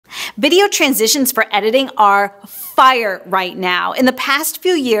Video transitions for editing are fire right now. In the past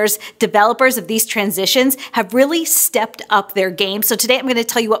few years, developers of these transitions have really stepped up their game. So today I'm going to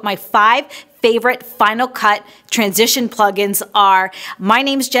tell you what my 5 favorite Final Cut transition plugins are. My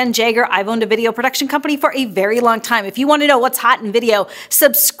name's Jen Jager. I've owned a video production company for a very long time. If you want to know what's hot in video,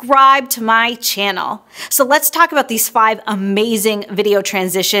 subscribe to my channel. So let's talk about these 5 amazing video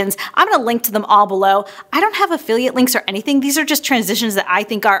transitions. I'm going to link to them all below. I don't have affiliate links or anything. These are just transitions that I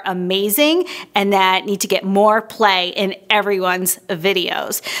think are amazing and that need to get more play in everyone's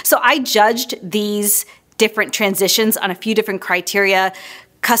videos. So I judged these different transitions on a few different criteria: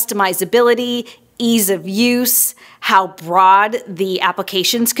 customizability, ease of use, how broad the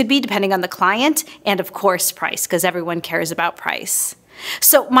applications could be depending on the client, and of course price, because everyone cares about price.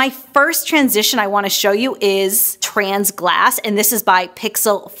 So my first transition I want to show you is TransGlass, and this is by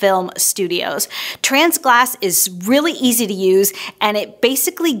Pixel Film Studios. TransGlass is really easy to use, and it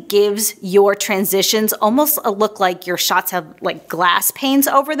basically gives your transitions almost a look like your shots have like glass panes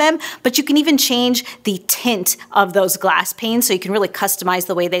over them, but you can even change the tint of those glass panes, so you can really customize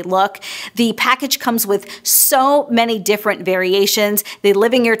the way they look. The package comes with so many different variations. They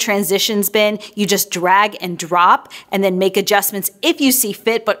live in your transitions bin. You just drag and drop and then make adjustments if you see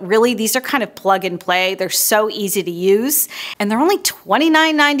fit, but really these are kind of plug and play. They're so easy to use, and they're only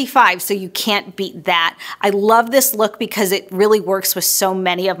 $29.95, so you can't beat that. I love this look because it really works with so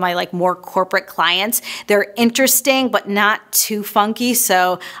many of my more corporate clients. They're interesting but not too funky,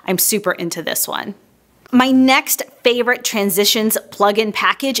 so I'm super into this one. My next favorite transitions plugin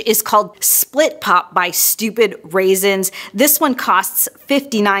package is called Split Pop by Stupid Raisins. This one costs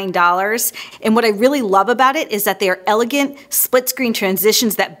 $59, and what I really love about it is that they are elegant split screen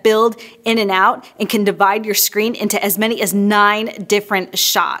transitions that build in and out and can divide your screen into as many as 9 different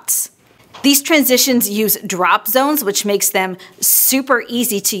shots. These transitions use drop zones, which makes them super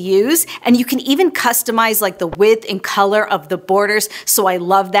easy to use, and you can even customize the width and color of the borders, so I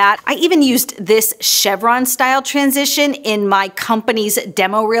love that. I even used this chevron style transition in my company's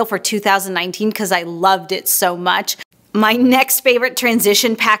demo reel for 2019 because I loved it so much. My next favorite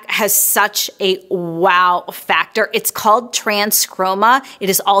transition pack has such a wow factor. It's called TransChroma. It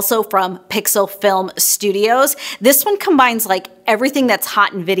is also from Pixel Film Studios. This one combines everything that's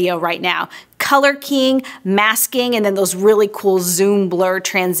hot in video right now: color keying, masking, and then those really cool zoom blur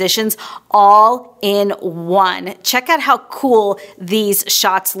transitions all in one. Check out how cool these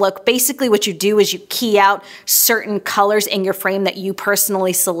shots look. Basically what you do is you key out certain colors in your frame that you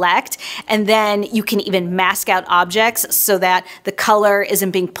personally select, and then you can even mask out objects so that the color isn't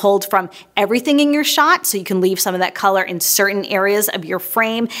being pulled from everything in your shot, so you can leave some of that color in certain areas of your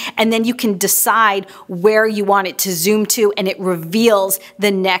frame, and then you can decide where you want it to zoom to, and it reveals the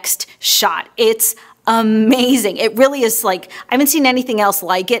next shot. It's amazing. It really is I haven't seen anything else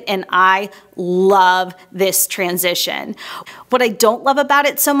like it, and I love this transition. What I don't love about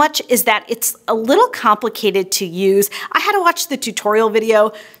it so much is that it's a little complicated to use. I had to watch the tutorial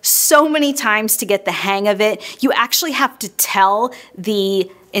video so many times to get the hang of it. You actually have to tell the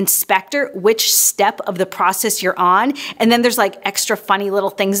inspector which step of the process you're on, and then there's extra funny little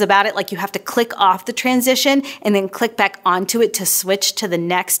things about it, you have to click off the transition and then click back onto it to switch to the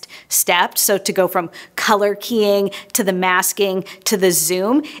next step. So to go from color keying to the masking to the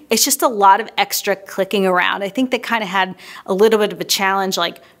zoom, it's just a lot of extra clicking around. I think they kind of had a little bit of a challenge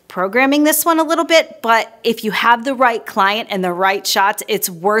programming this one a little bit, but if you have the right client and the right shots, it's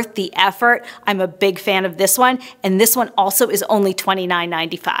worth the effort. I'm a big fan of this one, and this one also is only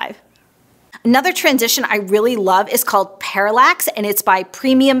 $29.95. Another transition I really love is called Parallax, and it's by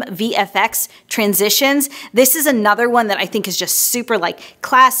Premium VFX Transitions. This is another one that I think is just super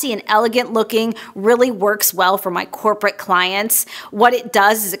classy and elegant looking, really works well for my corporate clients. What it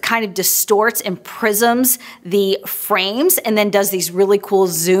does is it kind of distorts and prisms the frames and then does these really cool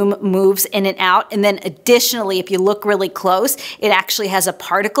zoom moves in and out. And then additionally, if you look really close, it actually has a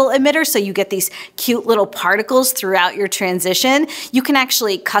particle emitter, so you get these cute little particles throughout your transition. You can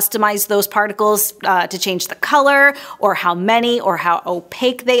actually customize those particles to change the color or how many or how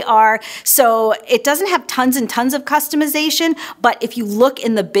opaque they are. So it doesn't have tons and tons of customization, but if you look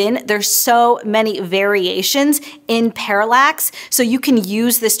in the bin, there's so many variations in Parallax. So you can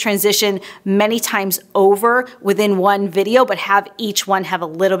use this transition many times over within one video, but have each one have a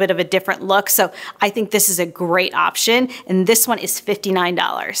little bit of a different look. So I think this is a great option, and this one is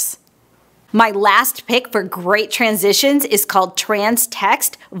 $59. My last pick for great transitions is called Trans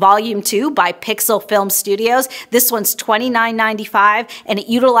Text Volume 2 by Pixel Film Studios. This one's $29.95 and it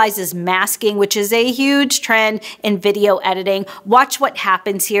utilizes masking, which is a huge trend in video editing. Watch what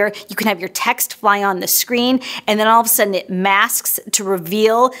happens here. You can have your text fly on the screen and then all of a sudden it masks to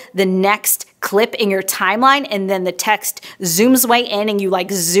reveal the next clip in your timeline, and then the text zooms way in and you like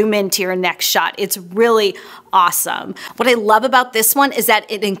zoom into your next shot. It's really awesome. What I love about this one is that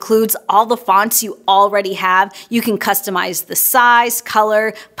it includes all the fonts you already have. You can customize the size,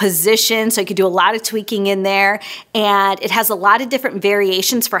 color, position, so you can do a lot of tweaking in there, and it has a lot of different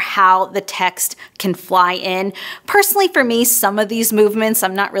variations for how the text can fly in. Personally, for me, some of these movements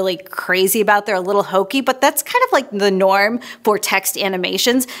I'm not really crazy about. They're a little hokey, but that's kind of like the norm for text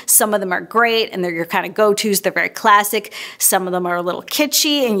animations. Some of them are great and they're your kind of go-tos. They're very classic. Some of them are a little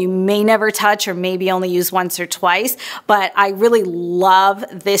kitschy and you may never touch or maybe only use once or twice, but I really love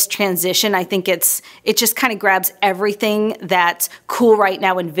this transition. I think it just kind of grabs everything that's cool right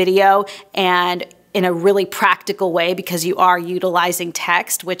now in video and in a really practical way because you are utilizing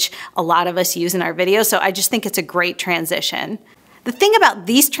text, which a lot of us use in our videos. So I just think it's a great transition. The thing about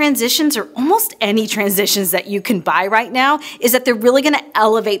these transitions, or almost any transitions that you can buy right now, is that they're really going to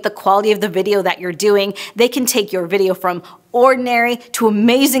elevate the quality of the video that you're doing. They can take your video from ordinary to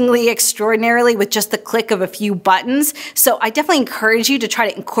amazingly extraordinarily with just the click of a few buttons. So I definitely encourage you to try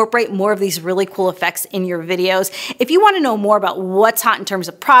to incorporate more of these really cool effects in your videos. If you want to know more about what's hot in terms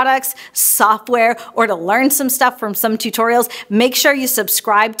of products, software, or to learn some stuff from some tutorials, make sure you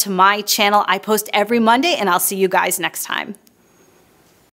subscribe to my channel. I post every Monday and I'll see you guys next time.